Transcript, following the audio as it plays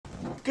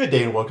Good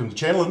day and welcome to the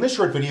channel. In this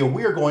short video,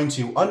 we are going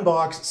to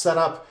unbox, set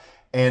up,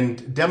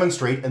 and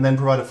demonstrate, and then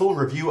provide a full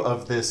review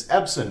of this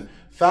Epson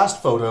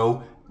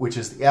FastFoto, which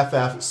is the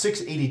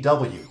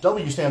FF-680W.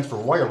 W stands for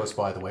wireless,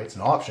 by the way. It's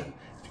an option.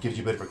 It gives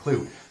you a bit of a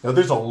clue. Now,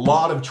 there's a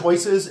lot of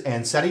choices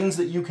and settings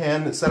that you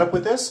can set up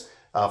with this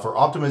for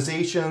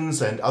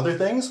optimizations and other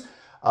things.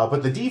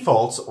 But the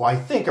defaults, I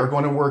think, are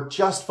going to work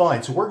just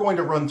fine. So we're going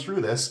to run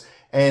through this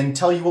and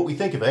tell you what we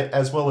think of it,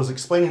 as well as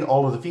explaining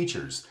all of the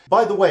features.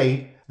 By the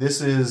way,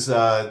 this is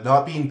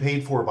not being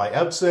paid for by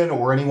Epson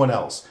or anyone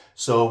else.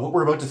 So what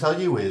we're about to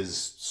tell you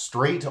is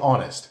straight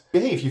honest.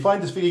 Hey, if you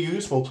find this video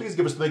useful, please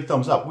give us a big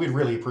thumbs up. We'd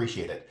really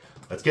appreciate it.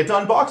 Let's get to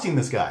unboxing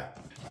this guy.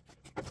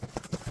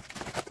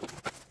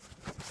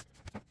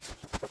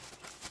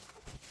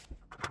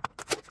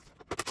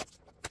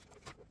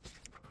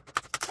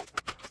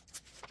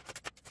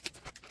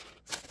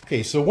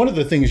 Okay, so one of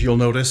the things you'll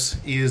notice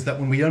is that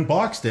when we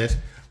unboxed it,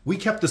 we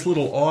kept this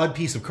little odd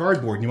piece of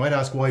cardboard, and you might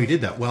ask why you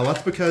did that. Well,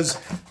 that's because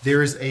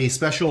there's a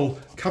special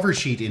cover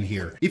sheet in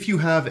here. If you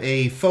have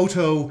a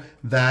photo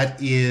that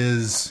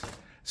is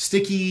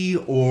sticky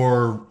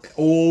or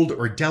old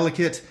or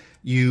delicate,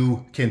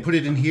 you can put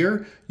it in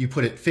here. You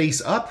put it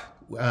face up,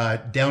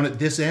 down at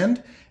this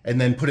end, and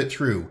then put it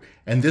through.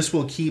 And this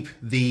will keep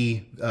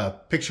the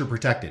picture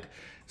protected.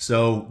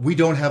 So we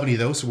don't have any of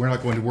those, so we're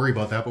not going to worry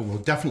about that, but we'll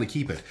definitely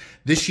keep it.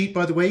 This sheet,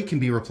 by the way, can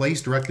be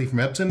replaced directly from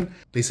Epson.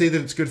 They say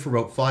that it's good for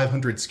about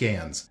 500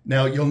 scans.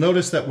 Now, you'll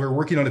notice that we're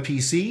working on a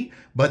PC,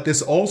 but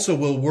this also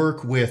will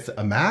work with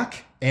a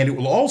Mac, and it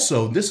will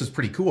also, this is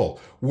pretty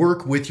cool,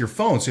 work with your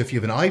phone. So if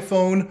you have an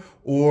iPhone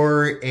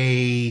or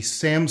a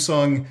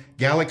Samsung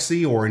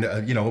Galaxy or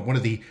one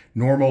of the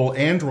normal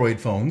Android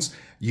phones,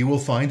 you will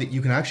find that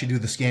you can actually do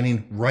the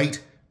scanning right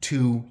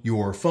to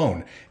your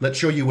phone. Let's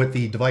show you what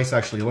the device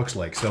actually looks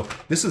like. So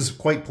this is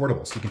quite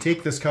portable. So you can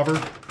take this cover,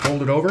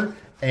 fold it over,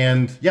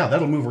 and yeah,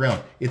 that'll move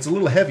around. It's a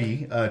little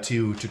heavy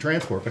to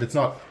transport, but it's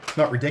not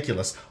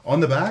ridiculous. On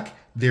the back,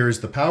 there's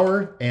the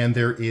power, and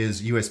there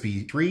is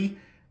USB 3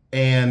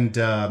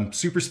 and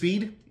super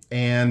speed,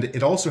 and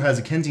it also has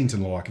a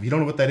Kensington lock. If you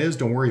don't know what that is,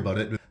 don't worry about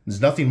it. There's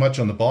nothing much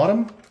on the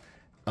bottom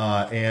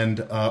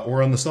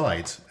or on the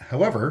sides.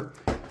 However,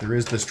 there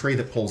is this tray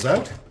that pulls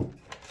out.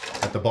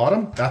 At the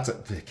bottom, that's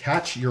to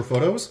catch your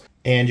photos.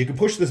 And you can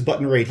push this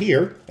button right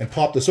here and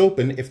pop this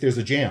open if there's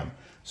a jam,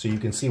 so you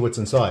can see what's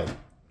inside,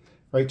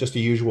 right? Just a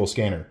usual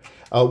scanner.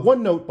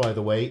 One note, by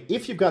the way,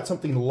 if you've got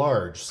something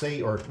large,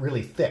 say, or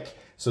really thick,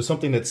 so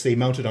something that's, say,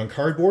 mounted on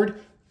cardboard,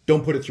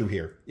 don't put it through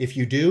here. If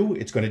you do,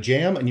 it's going to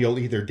jam and you'll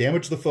either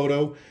damage the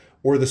photo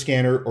or the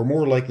scanner, or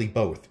more likely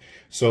both.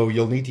 So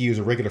you'll need to use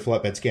a regular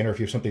flatbed scanner if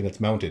you have something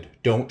that's mounted.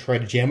 Don't try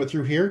to jam it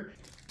through here.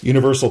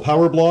 Universal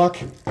power block.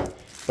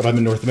 But I'm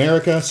in North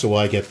America, so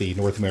I get the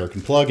North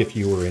American plug. If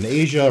you were in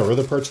Asia or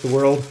other parts of the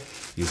world,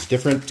 use a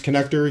different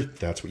connector,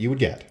 that's what you would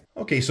get.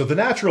 Okay, so the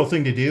natural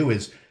thing to do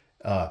is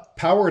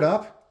power it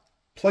up,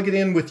 plug it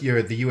in with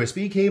the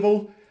USB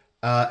cable,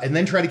 and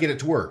then try to get it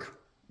to work.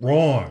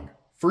 Wrong.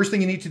 First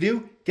thing you need to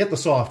do, get the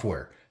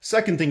software.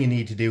 Second thing you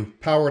need to do,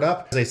 power it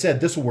up. As I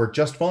said, this will work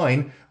just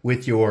fine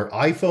with your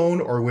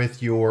iPhone or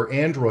with your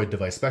Android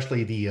device,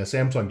 especially the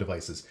Samsung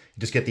devices.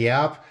 You just get the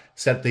app,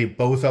 set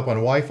both up on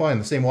Wi-Fi, on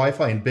the same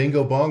Wi-Fi, and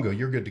bingo bongo,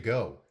 you're good to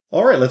go.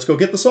 All right, let's go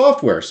get the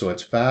software. So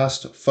it's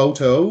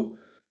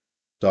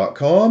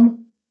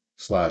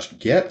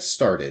fastfoto.com/get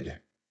started.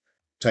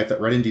 Type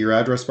that right into your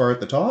address bar at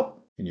the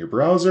top in your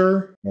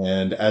browser.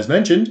 And as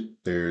mentioned,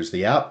 there's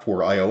the app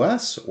for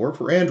iOS or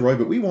for Android,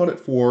 but we want it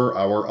for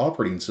our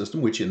operating system,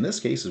 which in this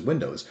case is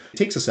Windows. It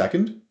takes a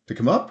second to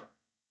come up.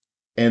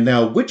 And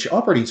now, which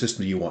operating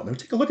system do you want? Now,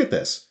 take a look at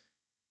this.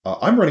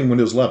 I'm running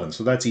Windows 11,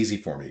 so that's easy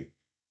for me.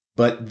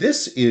 But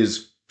this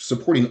is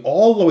supporting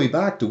all the way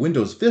back to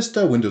Windows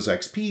Vista, Windows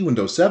XP,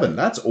 Windows 7.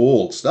 That's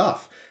old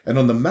stuff. And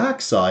on the Mac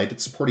side,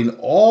 it's supporting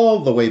all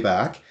the way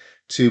back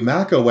to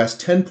Mac OS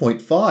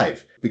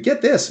 10.5. But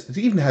get this, it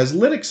even has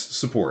Linux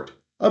support.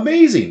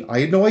 Amazing! I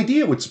had no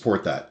idea it would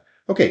support that.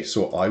 Okay,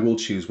 so I will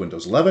choose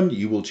Windows 11.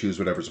 You will choose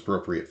whatever's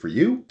appropriate for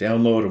you.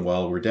 Download, and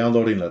while we're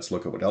downloading, let's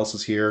look at what else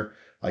is here.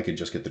 I can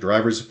just get the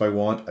drivers if I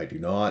want. I do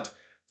not.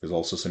 There's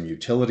also some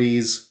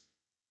utilities,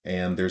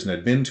 and there's an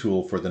admin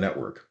tool for the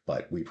network,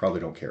 but we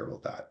probably don't care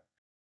about that.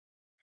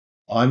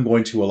 I'm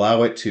going to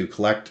allow it to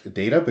collect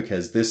data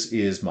because this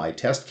is my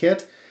test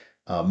kit.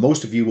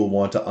 Most of you will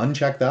want to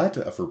uncheck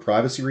that for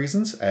privacy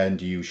reasons,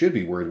 and you should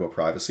be worried about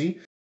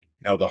privacy.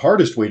 Now, the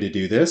hardest way to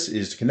do this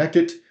is to connect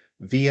it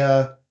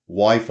via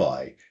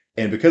Wi-Fi.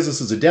 And because this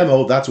is a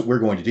demo, that's what we're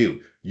going to do.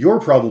 You're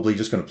probably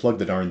just going to plug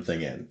the darn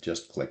thing in.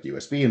 Just click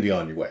USB and be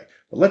on your way.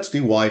 But let's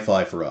do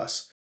Wi-Fi for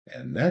us.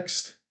 And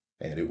next,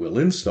 and it will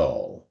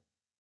install.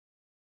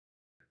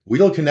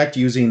 We'll connect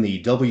using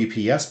the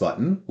WPS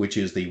button, which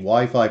is the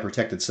Wi-Fi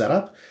protected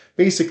setup.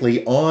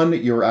 Basically, on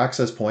your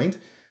access point,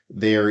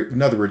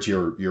 in other words,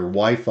 your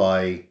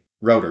Wi-Fi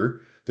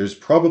router, there's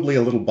probably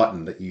a little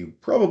button that you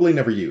probably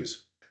never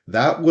use.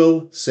 That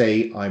will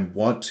say, I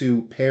want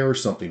to pair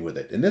something with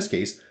it. In this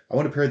case, I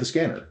want to pair the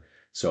scanner.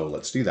 So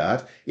let's do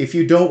that. If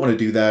you don't want to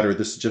do that, or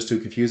this is just too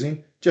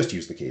confusing, just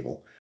use the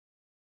cable.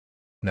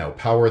 Now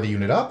power the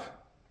unit up.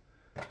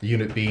 The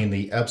unit being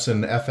the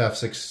Epson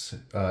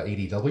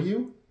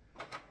FF-680W.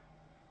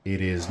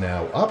 It is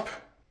now up.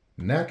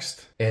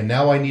 Next. And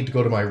now I need to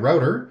go to my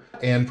router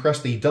and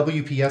press the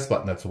WPS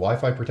button. That's the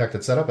Wi-Fi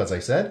protected setup, as I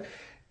said.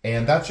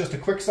 And that's just a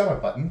quick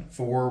setup button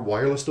for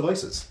wireless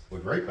devices.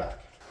 We'll be right back.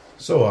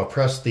 So I'll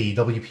press the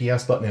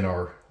WPS button in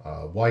our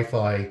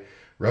Wi-Fi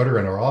router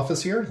in our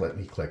office here. Let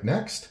me click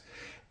next.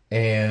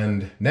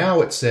 And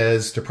now it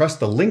says to press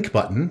the link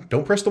button.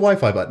 Don't press the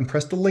Wi-Fi button,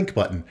 press the link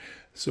button.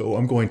 So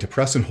I'm going to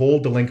press and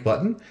hold the link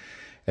button.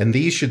 And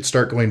these should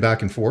start going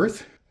back and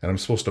forth. And I'm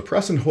supposed to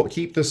press and hold,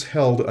 keep this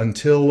held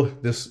until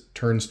this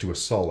turns to a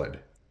solid.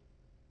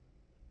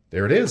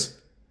 There it is.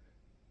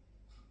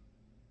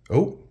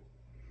 Oh.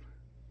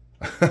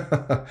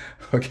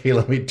 Okay,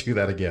 let me do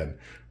that again.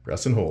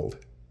 Press and hold.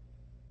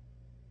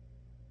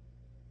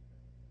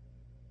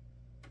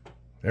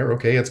 There,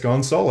 okay, it's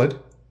gone solid.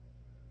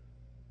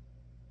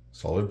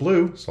 Solid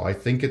blue, so I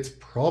think it's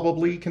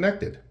probably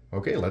connected.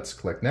 Okay, let's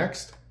click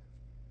next.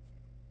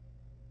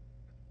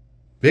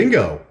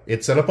 Bingo!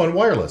 It's set up on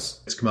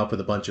wireless. It's come up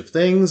with a bunch of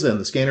things, and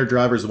the scanner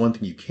driver is the one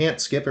thing you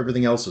can't skip.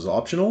 Everything else is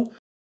optional.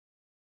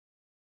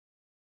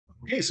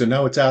 Okay, so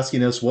now it's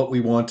asking us what we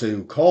want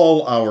to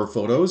call our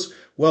photos.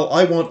 Well,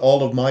 I want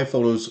all of my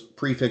photos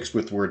prefixed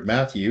with the word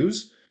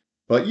Matthews,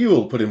 but you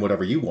will put in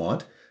whatever you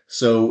want.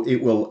 So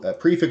it will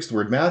prefix the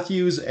word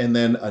Matthews and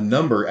then a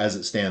number as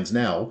it stands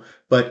now.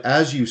 But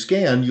as you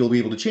scan, you'll be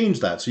able to change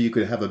that. So you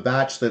could have a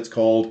batch that's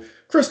called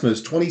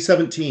Christmas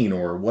 2017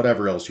 or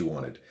whatever else you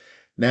wanted.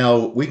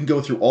 Now, we can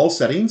go through all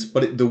settings,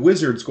 but the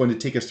wizard's going to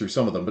take us through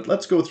some of them. But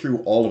let's go through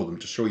all of them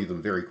to show you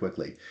them very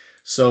quickly.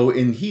 So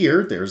in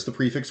here, there's the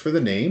prefix for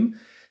the name.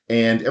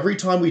 And every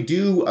time we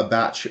do a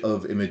batch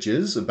of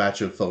images, a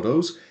batch of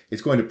photos,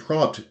 it's going to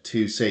prompt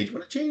to say, do you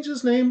want to change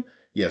this name?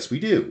 Yes, we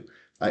do.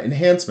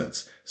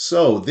 Enhancements.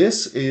 So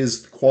this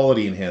is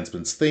quality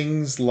enhancements,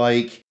 things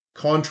like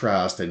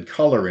contrast and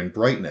color and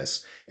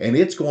brightness. And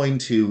it's going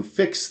to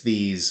fix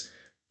these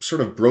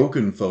sort of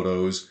broken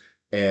photos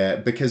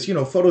because, you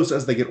know, photos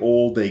as they get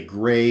old, they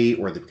gray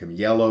or they become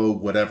yellow,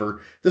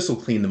 whatever. This will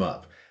clean them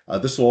up.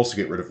 This will also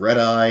get rid of red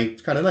eye.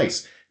 It's kind of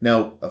nice.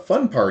 Now, a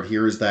fun part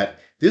here is that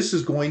this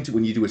is going to,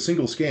 when you do a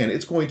single scan,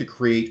 it's going to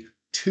create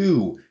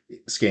two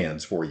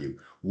scans for you.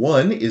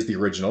 One is the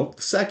original.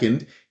 The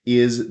second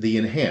is the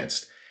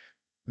enhanced.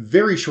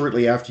 Very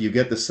shortly after you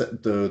get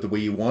the way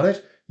you want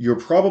it, you're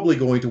probably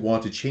going to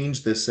want to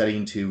change this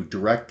setting to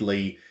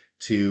directly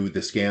to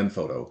the scan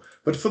photo.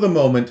 But for the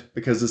moment,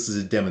 because this is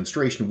a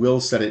demonstration,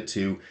 we'll set it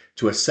to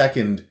a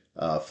second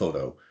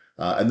photo.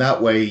 And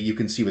that way you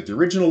can see what the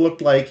original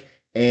looked like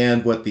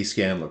and what the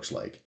scan looks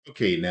like.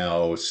 Okay,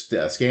 now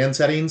scan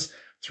settings,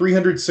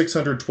 300,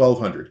 600,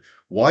 1200.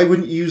 Why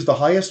wouldn't you use the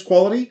highest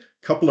quality?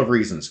 Couple of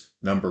reasons.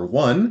 Number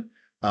one,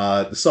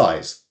 the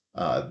size.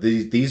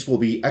 These will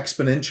be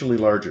exponentially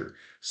larger.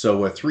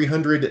 So a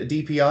 300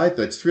 DPI,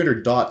 that's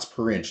 300 dots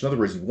per inch. In other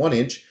words, in 1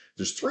 inch,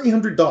 there's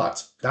 300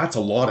 dots. That's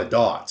a lot of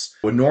dots.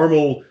 A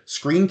normal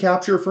screen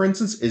capture, for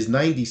instance, is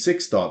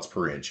 96 dots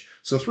per inch.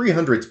 So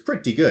 300 is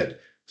pretty good.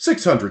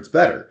 600 is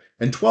better.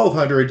 And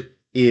 1200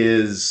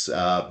 is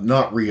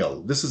not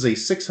real. This is a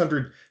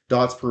 600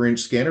 dots per inch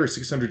scanner, a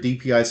 600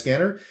 DPI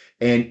scanner,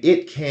 and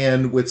it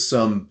can, with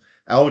some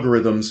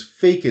algorithms,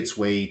 fake its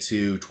way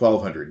to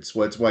 1200.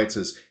 So that's why it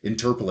says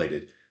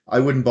interpolated. I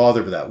wouldn't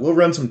bother with that. We'll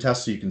run some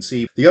tests so you can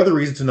see. The other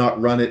reason to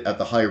not run it at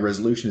the higher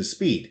resolution is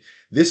speed.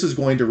 This is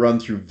going to run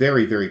through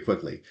very, very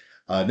quickly.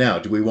 Now,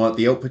 do we want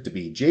the output to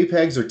be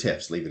JPEGs or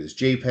TIFFs? Leave it as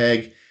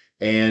JPEG.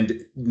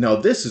 And now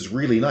this is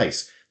really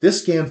nice.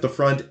 This scans the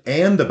front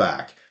and the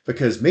back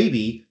because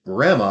maybe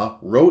grandma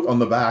wrote on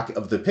the back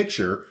of the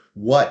picture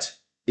what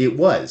it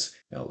was.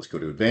 Now let's go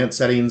to advanced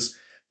settings.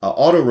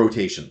 Auto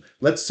rotation.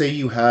 Let's say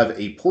you have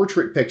a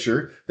portrait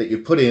picture that you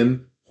put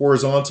in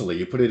horizontally.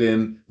 You put it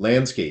in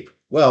landscape.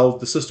 Well,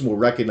 the system will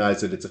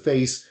recognize that it's a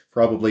face,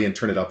 probably, and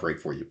turn it upright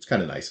for you. It's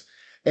kind of nice.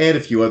 And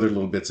a few other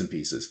little bits and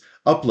pieces.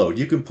 Upload.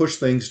 You can push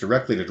things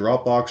directly to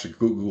Dropbox or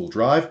Google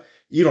Drive.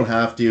 You don't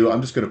have to.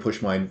 I'm just going to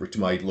push mine to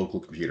my local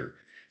computer.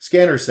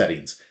 Scanner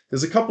settings.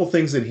 There's a couple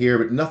things in here,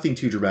 but nothing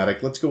too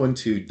dramatic. Let's go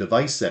into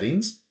device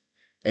settings.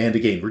 And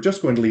again, we're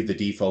just going to leave the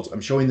defaults.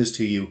 I'm showing this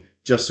to you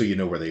just so you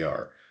know where they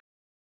are.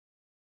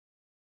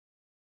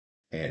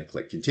 And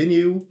click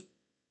continue.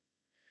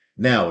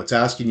 Now it's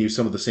asking you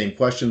some of the same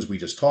questions we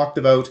just talked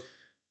about.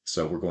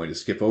 So we're going to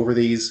skip over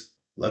these.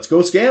 Let's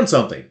go scan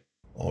something.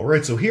 All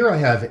right, so here I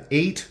have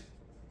 8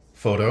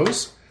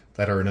 photos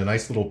that are in a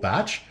nice little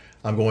batch.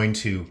 I'm going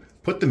to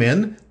put them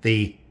in.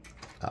 The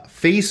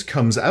face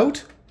comes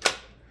out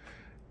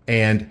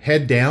and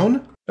head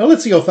down. Now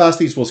let's see how fast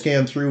these will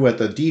scan through at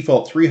the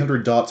default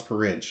 300 dots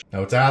per inch.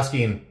 Now it's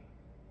asking,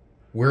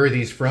 where are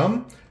these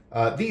from?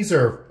 These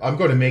are, I'm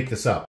going to make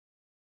this up.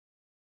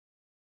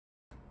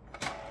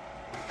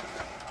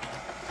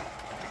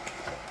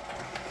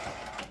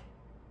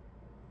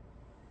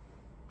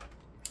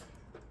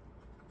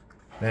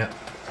 Now,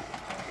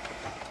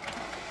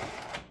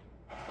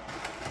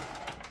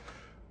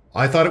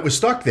 I thought it was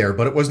stuck there,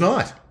 but it was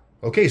not.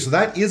 Okay, so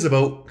that is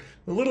about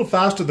a little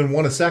faster than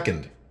 1 a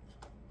second.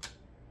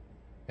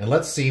 And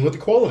let's see what the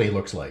quality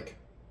looks like.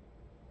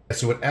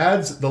 So it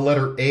adds the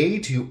letter A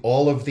to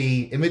all of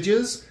the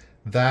images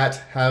that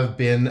have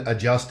been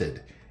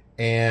adjusted.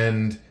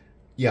 And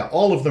yeah,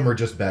 all of them are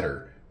just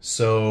better.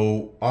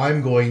 So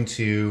I'm going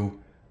to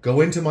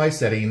go into my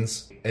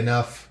settings,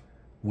 enough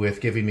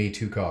with giving me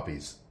 2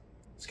 copies.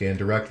 Scan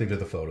directly to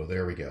the photo,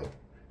 there we go.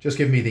 Just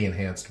give me the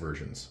enhanced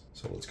versions.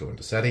 So let's go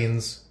into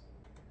settings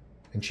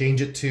and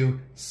change it to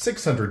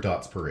 600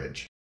 dots per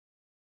inch.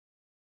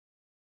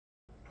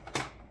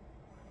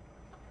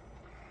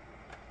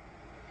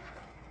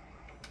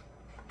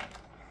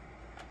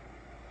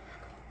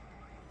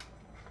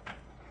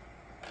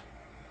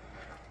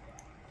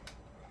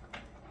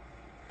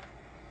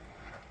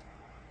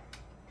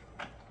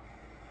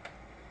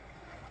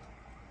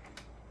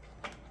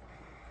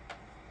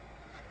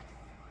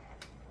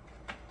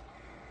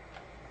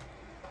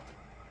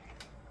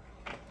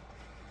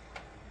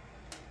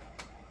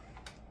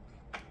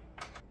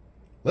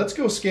 Let's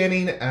go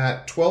scanning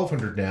at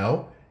 1200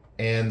 now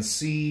and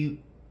see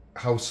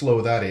how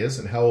slow that is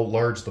and how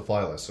large the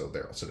file is. So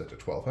there, I'll set it to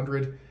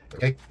 1200.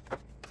 Okay.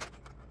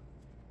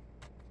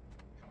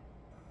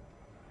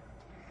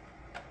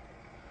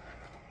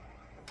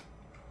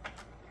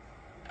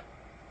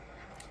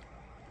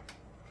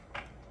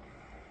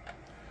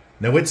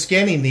 Now it's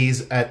scanning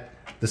these at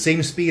the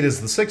same speed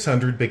as the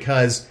 600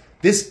 because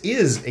this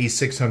is a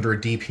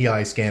 600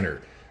 DPI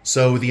scanner.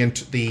 So the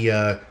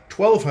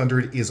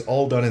 1200 is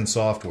all done in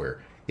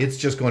software. It's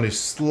just going to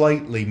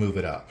slightly move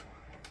it up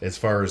as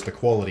far as the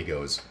quality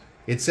goes.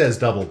 It says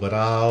double, but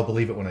I'll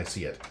believe it when I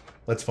see it.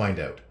 Let's find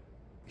out.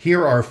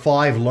 Here are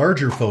 5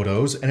 larger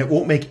photos, and it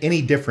won't make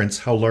any difference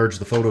how large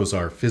the photos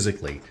are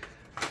physically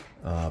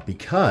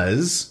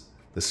because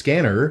the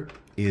scanner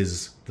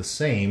is the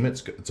same.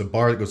 It's a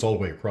bar that goes all the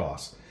way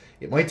across.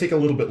 It might take a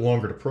little bit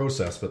longer to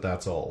process, but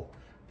that's all.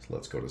 So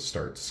let's go to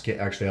start scan.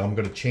 Actually, I'm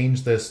going to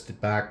change this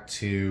back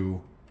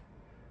to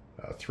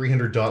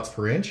 300 dots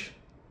per inch.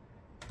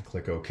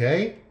 Click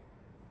OK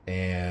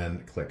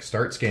and click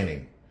Start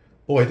Scanning.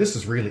 Boy, this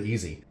is really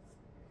easy.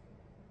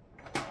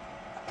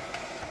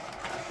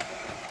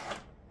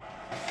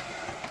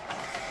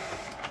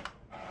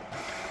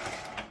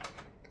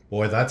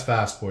 Boy, that's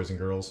fast, boys and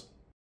girls.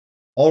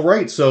 All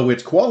right, so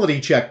it's quality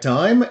check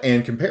time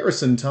and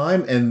comparison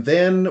time, and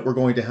then we're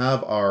going to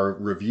have our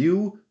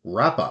review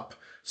wrap up.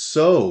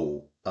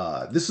 So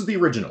this is the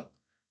original,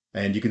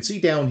 and you can see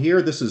down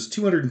here, this is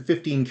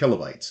 215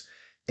 kilobytes,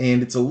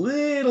 and it's a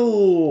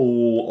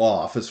little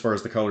off as far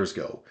as the colors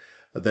go.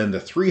 Then the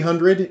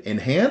 300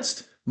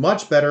 enhanced,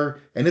 much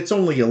better, and it's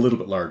only a little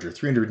bit larger,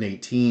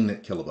 318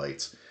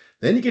 kilobytes.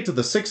 Then you get to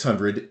the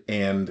 600,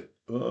 and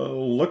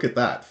look at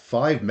that,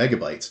 5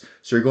 megabytes.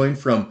 So you're going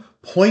from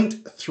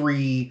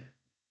 0.3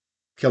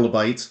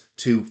 kilobytes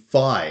to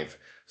 5.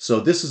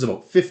 So this is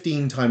about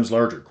 15 times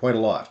larger, quite a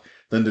lot.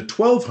 Then the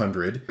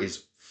 1200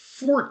 is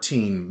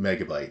 14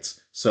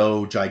 megabytes,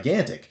 so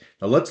gigantic.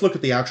 Now let's look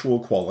at the actual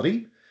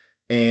quality.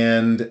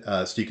 And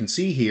so you can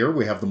see here,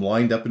 we have them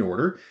lined up in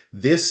order.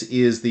 This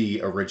is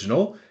the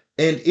original,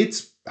 and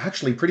it's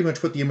actually pretty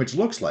much what the image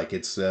looks like.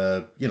 It's,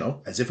 you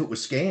know, as if it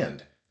was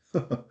scanned.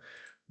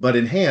 But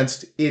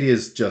enhanced, it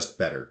is just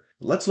better.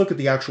 Let's look at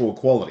the actual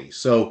quality.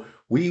 So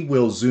we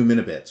will zoom in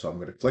a bit. So I'm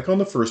going to click on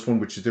the first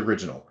one, which is the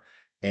original.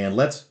 And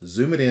let's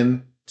zoom it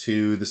in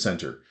to the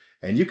center.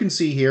 And you can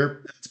see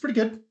here, it's pretty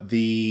good.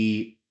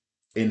 The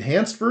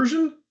enhanced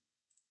version,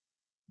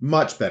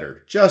 much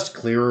better. Just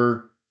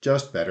clearer,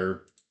 just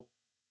better.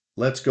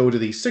 Let's go to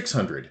the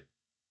 600.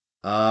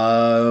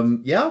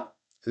 Yeah,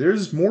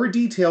 there's more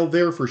detail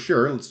there for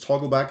sure. Let's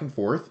toggle back and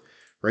forth,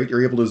 right?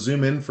 You're able to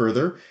zoom in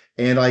further.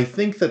 And I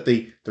think that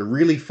the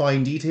really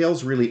fine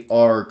details really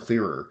are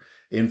clearer.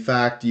 In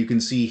fact, you can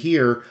see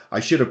here, I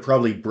should have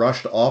probably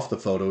brushed off the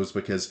photos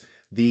because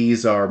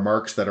these are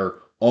marks that are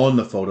on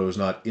the photos,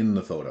 not in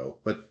the photo.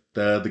 But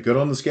the good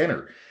on the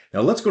scanner.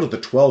 Now let's go to the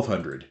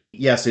 1200.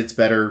 Yes, it's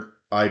better,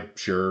 I'm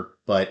sure,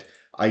 but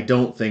I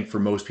don't think for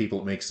most people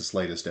it makes the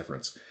slightest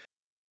difference.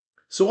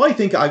 So I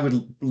think I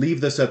would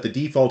leave this at the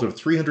default of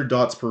 300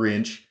 dots per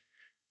inch,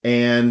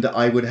 and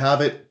I would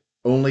have it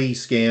only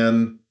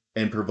scan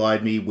and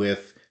provide me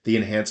with the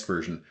enhanced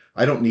version.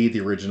 I don't need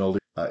the original.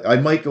 I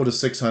might go to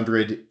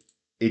 600.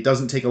 It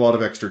doesn't take a lot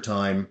of extra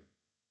time,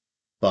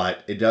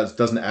 but it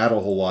doesn't add a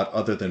whole lot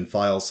other than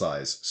file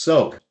size.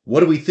 So what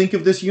do we think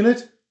of this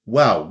unit?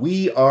 Wow,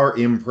 we are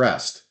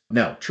impressed.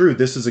 Now, true,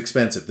 this is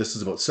expensive. This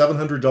is about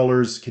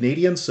 $700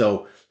 Canadian,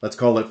 so let's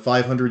call it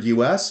 500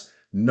 US.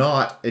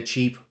 Not a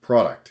cheap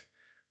product.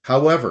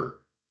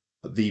 However,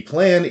 the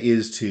plan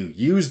is to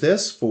use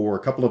this for a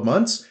couple of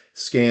months,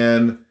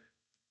 scan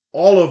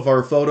all of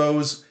our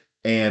photos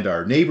and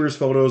our neighbors'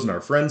 photos and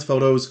our friends'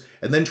 photos,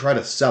 and then try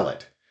to sell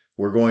it.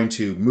 We're going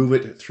to move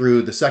it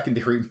through the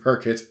secondary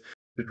market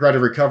to try to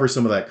recover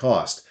some of that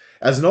cost.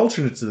 As an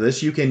alternate to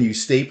this, you can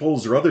use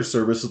Staples or other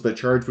services that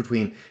charge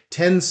between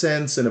 10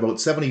 cents and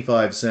about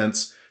 75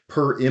 cents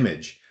per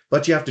image.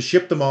 but you have to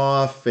ship them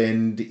off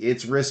and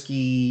it's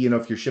risky,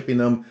 if you're shipping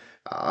them.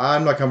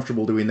 I'm not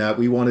comfortable doing that.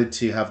 We wanted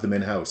to have them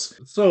in-house.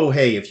 So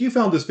hey, if you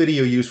found this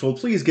video useful,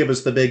 please give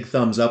us the big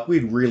thumbs up.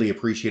 We'd really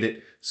appreciate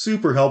it.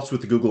 Super helps with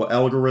the Google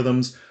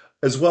algorithms.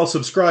 As well,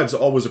 subscribe's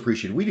always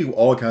appreciated. We do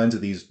all kinds of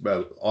these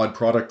odd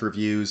product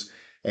reviews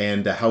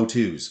and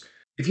how-tos.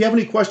 If you have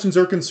any questions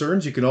or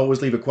concerns, you can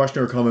always leave a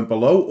question or comment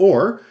below,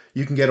 or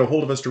you can get a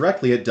hold of us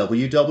directly at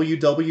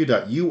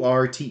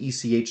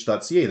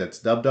www.urtech.ca. That's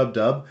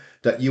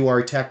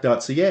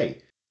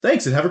www.urtech.ca.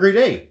 Thanks and have a great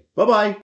day. Bye-bye.